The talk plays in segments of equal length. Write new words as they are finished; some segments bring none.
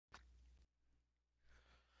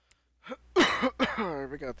Alright,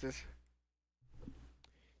 we got this.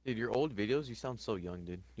 Dude, your old videos, you sound so young,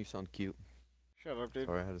 dude. You sound cute. Shut up, dude.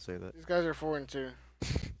 Sorry, I had to say that. These guys are 4 and 2.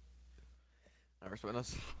 I respect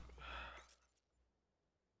us.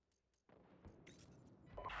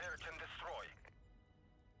 Search and destroy.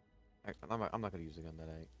 I'm not gonna use a gun that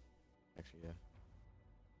I actually, yeah.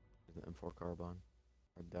 The M4 carbine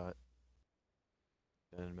or dot.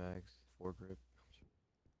 Gun mags, foregrip.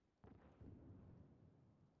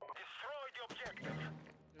 Destroy the objective.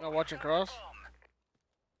 You're not watching cross?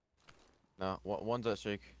 No, one's at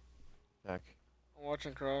shake. Back. I'm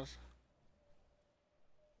watching cross.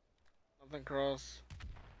 Nothing cross.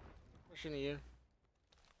 Pushing to you.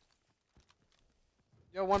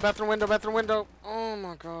 Yo, one bathroom window. Oh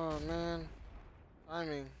my god, man.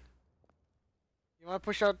 Timing. You might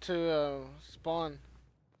push out to spawn.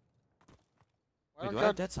 Why Wait, do don't I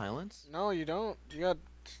have dead silence? No, you don't. You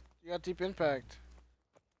got deep impact.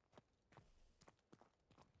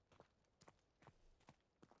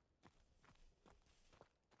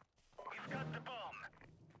 We've got the bomb.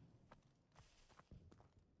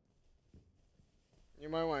 You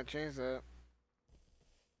might want to change that.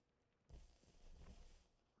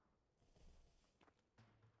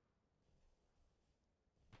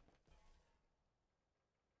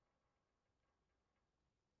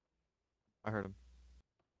 I heard him.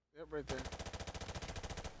 Yep, right there.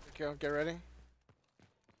 Okay, get ready.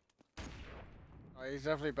 Oh, he's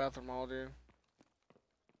definitely bathroom hall, dude.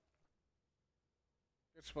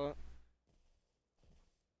 Good spot.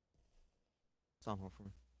 Sound home for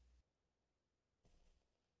me.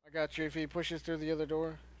 I got you if he pushes through the other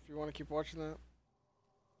door. If you want to keep watching that.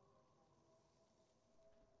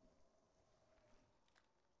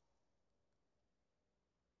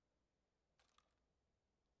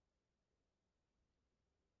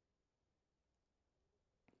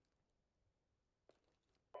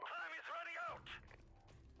 Time is running out.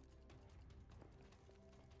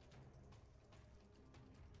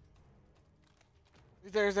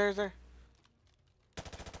 He's there.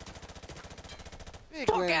 Big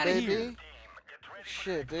Fuck win, outta baby. here. Team, get ready for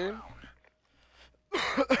Shit, the dude.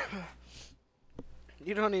 round.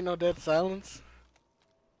 You don't need no dead silence.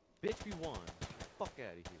 Bitch, we won. Fuck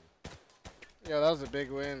out of here. Yeah, that was a big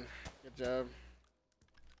win. Good job.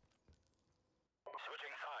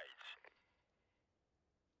 Switching sides.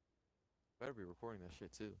 Better be recording that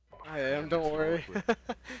shit too. I am, don't worry.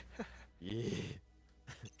 Yeah. Defend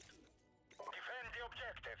the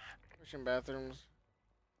objective. Pushing bathrooms.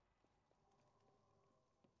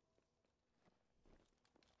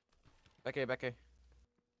 Back A, back A. I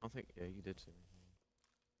don't think, yeah, you did see me.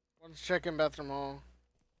 One's checking bathroom hall.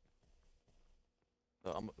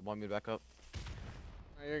 Want me to back up?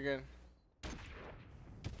 Oh, you're good.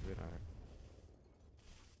 Good, alright.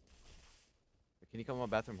 Can you come on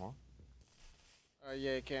bathroom hall?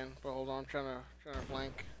 Yeah, you can. But hold on, I'm trying to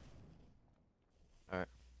flank. Alright.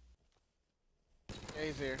 Yeah,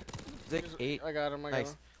 he's here. Six, eight. I got him. I got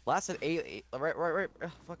Nice. him. Last at eight. Right.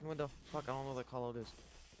 Ugh, fucking window. Fuck, I don't know what that call out is.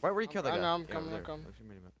 Right where you killed that I guy. know, I'm Yeah, coming, over I'm there. coming. What's your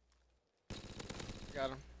mini-map? Got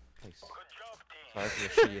him. Nice. Good job, team. Sorry for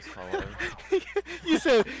the shittiest call out. You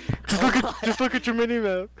said, just look at your mini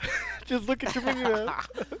map. Just look at your mini map.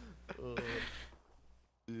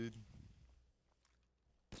 Dude.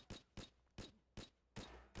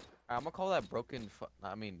 I'm gonna call that broken.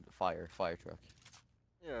 Fire truck.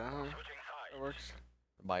 Yeah, Switching that sides. works.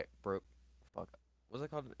 Broke. Fuck. What's it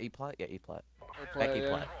called? A plat? Yeah, A plat. I Back play, A yeah.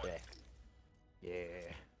 plat. Yeah.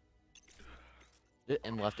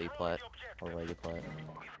 And left A plat or right A plat.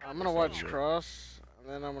 I'm gonna watch cross, and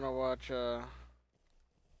then I'm gonna watch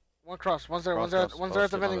one cross. One's there at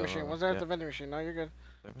the vending machine. One's there at the vending machine. No, you're good.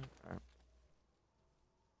 Alright.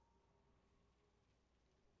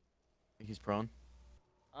 He's prone.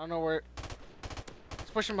 I don't know where. He's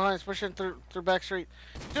pushing behind. He's pushing through back street.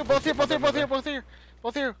 Dude, both here. I'm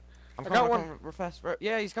I coming, got one. coming, we're fast.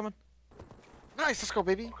 Yeah, he's coming. Nice, let's go,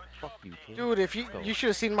 baby. Fuck you, kid. Dude, if you Let's go. should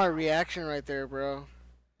have seen my reaction right there, bro.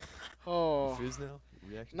 Oh. Fizz now?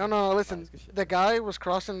 Reaction? No, listen. Nice, good shit. The guy was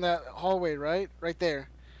crossing that hallway, right there.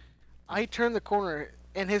 I turned the corner,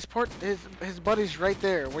 and his buddy's right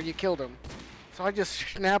there where you killed him. So I just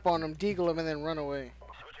snap on him, deagle him, and then run away.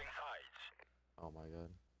 Switching sides. Oh my god.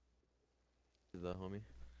 Is that homie?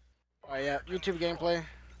 Oh yeah, YouTube gameplay.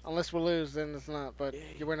 Unless we lose, then it's not. But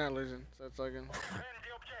Yeah. we're not losing, so it's like. Defend the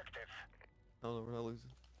objective. No, we're not losing.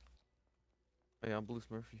 Hey, I'm Blue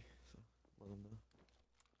Smurfy, so let him know.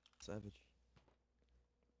 Savage.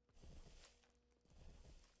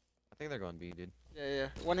 I think they're going B, dude. Yeah.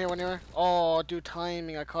 One here. Oh, dude,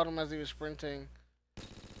 timing. I caught him as he was sprinting.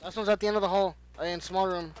 Last one's at the end of the hall. In small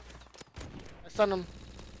room. I stunned him.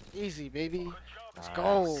 Easy, baby. Good job, Let's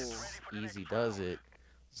go. Easy does it.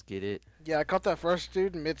 Let's get it. Yeah, I caught that first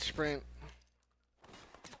dude mid-sprint.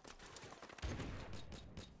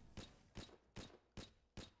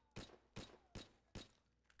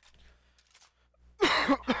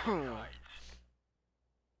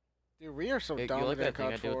 Dude, we are so Hey, you dominant like at that thing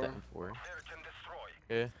I COD did with 4. that M4? Search and destroy.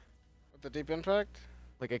 Yeah. With the deep impact?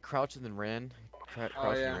 Like I crouched and then ran. Crouched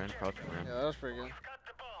yeah. and ran. Crouched and ran. Yeah, that was pretty good. We've got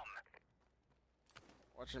the bomb.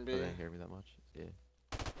 Watching But B. they didn't hear me that much. Yeah.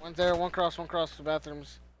 One's there, one cross the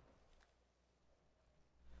bathrooms.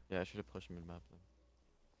 Yeah, I should have pushed him in map then.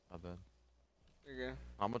 My bad. You're good.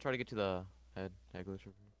 I'm gonna try to get to the head. Head glitch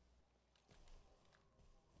over here.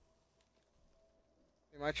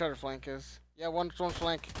 They might try to flank us. Yeah, one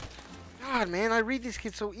flank. God, man, I read these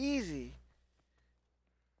kids so easy.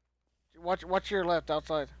 Watch your left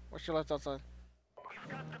outside. Watch your left outside. We've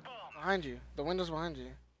got the bomb. Behind you. The window's behind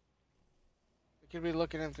you. They could be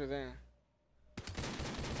looking in through there.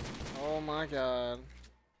 Oh my god.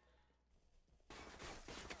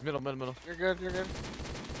 Middle. You're good, you're good.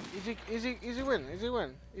 Easy win. Easy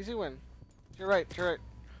win. To your right.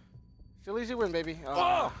 Still easy win, baby.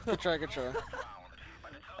 Oh, good try. I was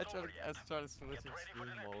trying to switch and scream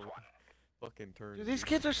while fucking turn. Dude, these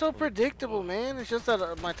kids are so predictable, man. It's just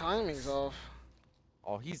that my timing's off.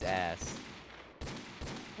 Oh, he's ass.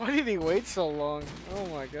 Why did he wait so long? Oh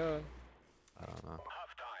my god. I don't know.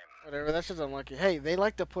 Half time. Whatever, that's just unlucky. Hey, they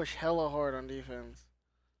like to push hella hard on defense.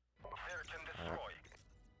 Search and destroy.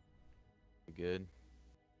 Good.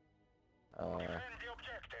 Defend the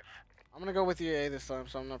objective. I'm gonna go with you A this time,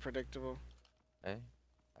 so I'm not predictable. Hey.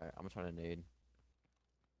 Alright, I'm gonna try to nade.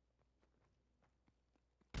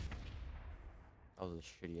 That was a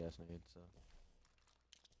shitty ass nade, so.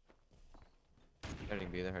 Heading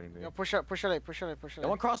B, they're heading B. Yo, push out A. Yeah,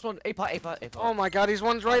 one cross one, A pot. Oh my god, he's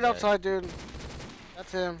one's right Okay. outside, dude.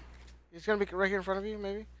 That's him. He's gonna be right here in front of you,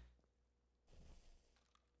 maybe?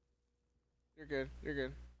 You're good.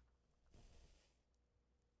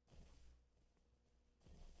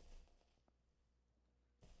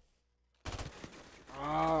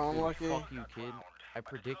 Oh, I'm Dude, lucky. fuck you, kid. I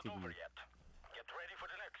predicted you. Over yet. Get ready for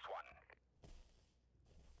the next one.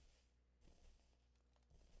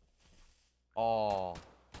 Oh.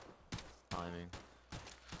 Timing.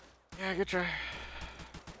 Yeah, good try.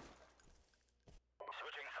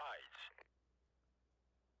 Switching sides.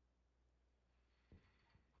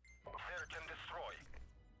 Search and destroy.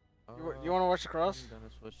 You wanna watch the cross? I'm gonna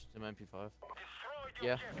switch to my MP5. Destroy the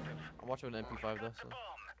Yeah. objective. I'm watching an MP5 though, Got the so. bomb.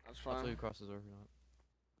 That's I'll tell you fine. crosses over or not.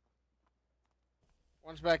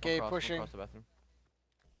 One's back A, One pushing. cross the bathroom.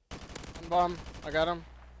 One bomb. I got him.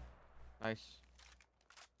 Nice.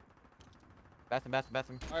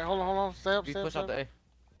 Bathroom. Alright, hold on. Stay up. We push out the A.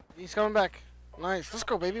 He's coming back. Nice. Let's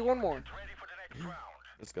go, baby. One more. Get ready for the next round.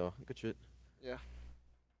 Let's go. Good shit. Yeah.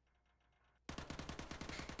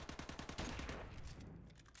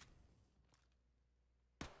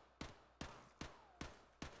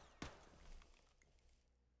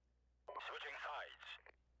 Switching sides.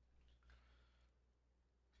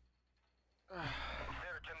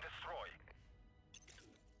 Search and destroy.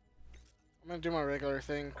 I'm gonna do my regular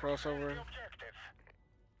thing, crossover. The objective.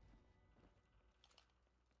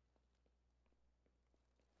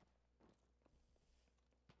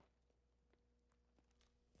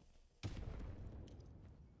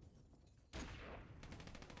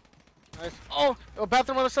 Nice. Oh,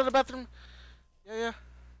 bathroom on the side of the bathroom. Yeah.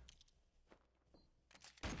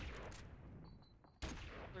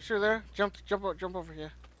 For sure there. Jump over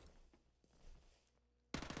here.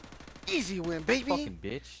 Easy win, baby. Fucking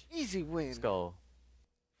bitch. Easy win. Let's go.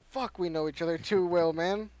 Fuck, we know each other too well,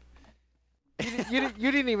 man. You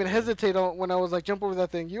didn't even hesitate on when I was like, jump over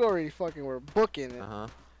that thing. You already fucking were booking it.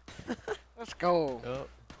 Let's go. Yup.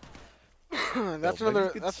 That's Yo, man,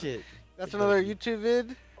 another. good That's shit. That's Good another doggy. YouTube vid.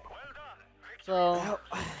 Well done. So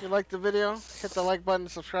if you liked the video, hit the like button,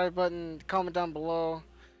 subscribe button, comment down below,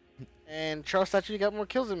 and trust that you got more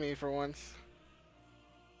kills than me for once.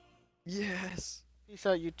 Yes. Peace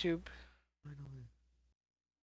out, YouTube. Finally.